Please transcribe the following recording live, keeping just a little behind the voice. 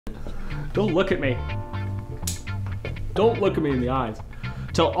Don't look at me. Don't look at me in the eyes.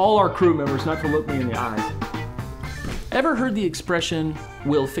 Tell all our crew members not to look me in the eyes. Ever heard the expression,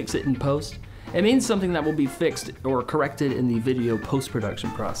 "we'll fix it in post"? It means something that will be fixed or corrected in the video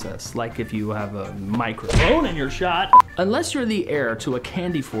post-production process, like if you have a microphone in your shot. Unless you're the heir to a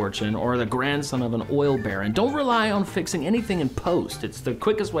candy fortune or the grandson of an oil baron, don't rely on fixing anything in post. It's the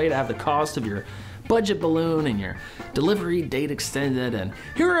quickest way to have the cost of your budget balloon and your delivery date extended. And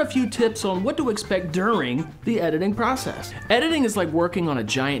here are a few tips on what to expect during the editing process. Editing is like working on a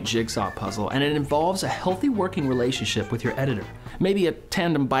giant jigsaw puzzle, and it involves a healthy working relationship with your editor. Maybe a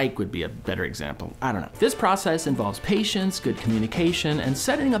tandem bike would be a better example. I don't know. This process involves patience, good communication, and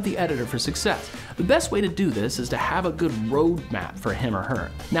setting up the editor for success. The best way to do this is to have a good roadmap for him or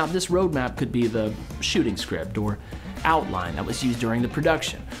her. Now, this roadmap could be the shooting script or outline that was used during the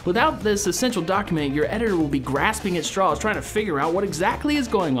production. Without this essential document, your editor will be grasping at straws trying to figure out what exactly is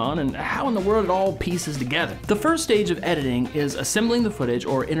going on and how in the world it all pieces together. The first stage of editing is assembling the footage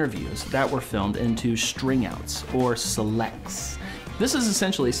or interviews that were filmed into string outs or selects. This is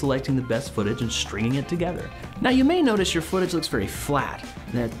essentially selecting the best footage and stringing it together. Now, you may notice your footage looks very flat,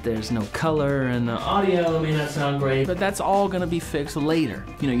 that there's no color and the audio may not sound great, but that's all gonna be fixed later.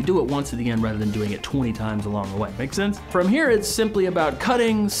 You know, you do it once at the end rather than doing it 20 times along the way. Make sense? From here, it's simply about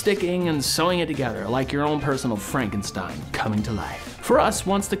cutting, sticking, and sewing it together, like your own personal Frankenstein coming to life. For us,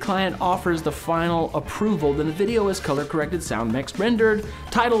 once the client offers the final approval, then the video is color corrected, sound mixed, rendered,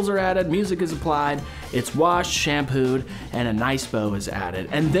 titles are added, music is applied, it's washed, shampooed, and a nice bow is added.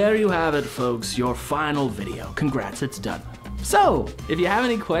 And there you have it, folks, your final video. Congrats, it's done. So, if you have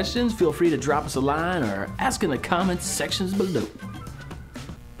any questions, feel free to drop us a line or ask in the comments sections below.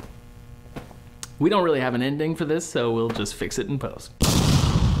 We don't really have an ending for this, so we'll just fix it in post.